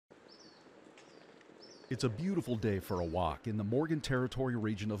It's a beautiful day for a walk in the Morgan Territory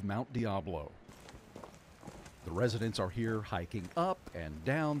region of Mount Diablo. The residents are here hiking up and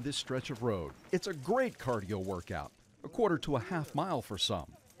down this stretch of road. It's a great cardio workout, a quarter to a half mile for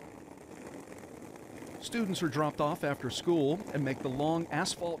some. Students are dropped off after school and make the long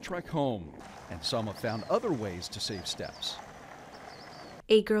asphalt trek home, and some have found other ways to save steps.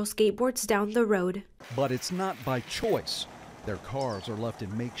 A girl skateboards down the road. But it's not by choice. Their cars are left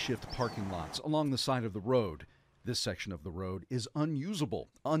in makeshift parking lots along the side of the road. This section of the road is unusable,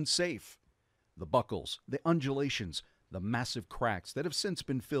 unsafe. The buckles, the undulations, the massive cracks that have since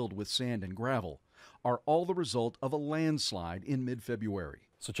been filled with sand and gravel are all the result of a landslide in mid-February.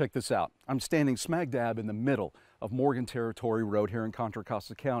 So check this out. I'm standing smack dab in the middle of Morgan Territory Road here in Contra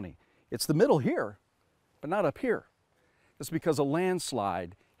Costa County. It's the middle here, but not up here. That's because a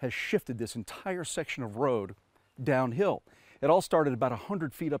landslide has shifted this entire section of road downhill. It all started about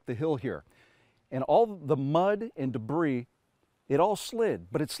 100 feet up the hill here. And all the mud and debris, it all slid,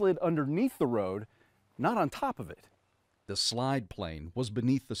 but it slid underneath the road, not on top of it. The slide plane was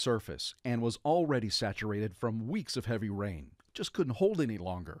beneath the surface and was already saturated from weeks of heavy rain. Just couldn't hold any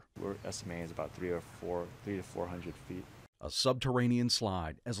longer. We're estimating it's about 300 to 400 feet. A subterranean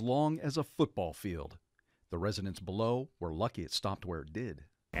slide as long as a football field. The residents below were lucky it stopped where it did.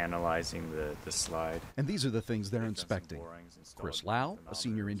 Analyzing the slide. And these are the things they're inspecting. Chris Lau, a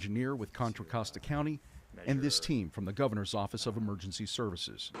senior engineer with Contra Costa County, and this team from the Governor's Office of Emergency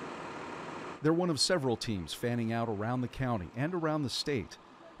Services. They're one of several teams fanning out around the county and around the state,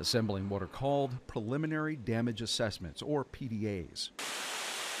 assembling what are called preliminary damage assessments, or PDAs.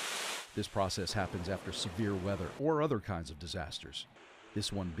 This process happens after severe weather or other kinds of disasters.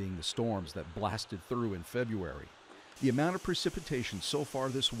 This one being the storms that blasted through in February. The amount of precipitation so far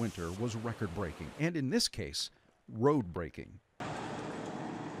this winter was record-breaking, and in this case, road-breaking.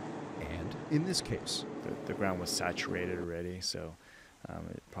 And in this case, the ground was saturated already, so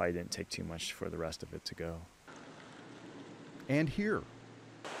it probably didn't take too much for the rest of it to go. And here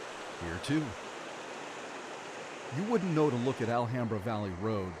too. You wouldn't know to look at Alhambra Valley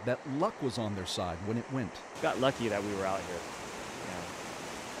Road that luck was on their side when it went. Got lucky that we were out here.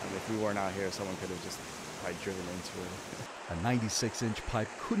 If we weren't out here, someone could have just probably driven into it. A 96-inch pipe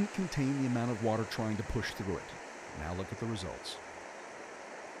couldn't contain the amount of water trying to push through it. Now look at the results.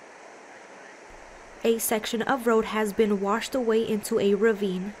 A section of road has been washed away into a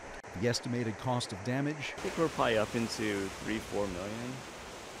ravine. The estimated cost of damage? I think we're probably up into $3-4 million.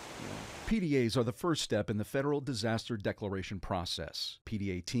 PDAs are the first step in the federal disaster declaration process.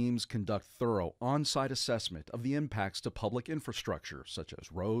 PDA teams conduct thorough on-site assessment of the impacts to public infrastructure, such as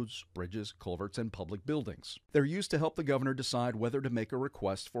roads, bridges, culverts, and public buildings. They're used to help the governor decide whether to make a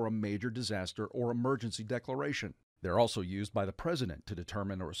request for a major disaster or emergency declaration. They're also used by the president to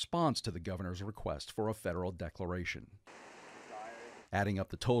determine a response to the governor's request for a federal declaration. Adding up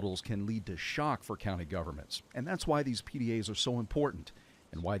the totals can lead to shock for county governments, and that's why these PDAs are so important,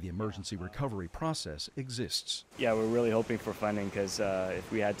 and why the emergency recovery process exists. Yeah, we're really hoping for funding, because if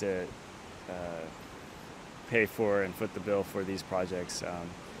we had to pay for and foot the bill for these projects,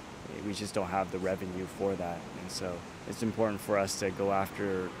 we just don't have the revenue for that. And so it's important for us to go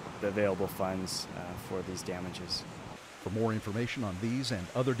after the available funds for these damages. For more information on these and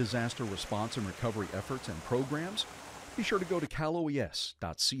other disaster response and recovery efforts and programs, be sure to go to caloes.ca.gov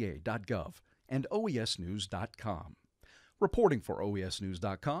and oesnews.com. Reporting for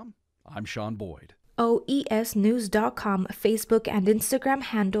oesnews.com, I'm Sean Boyd. oesnews.com Facebook and Instagram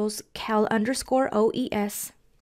handles cal_OES.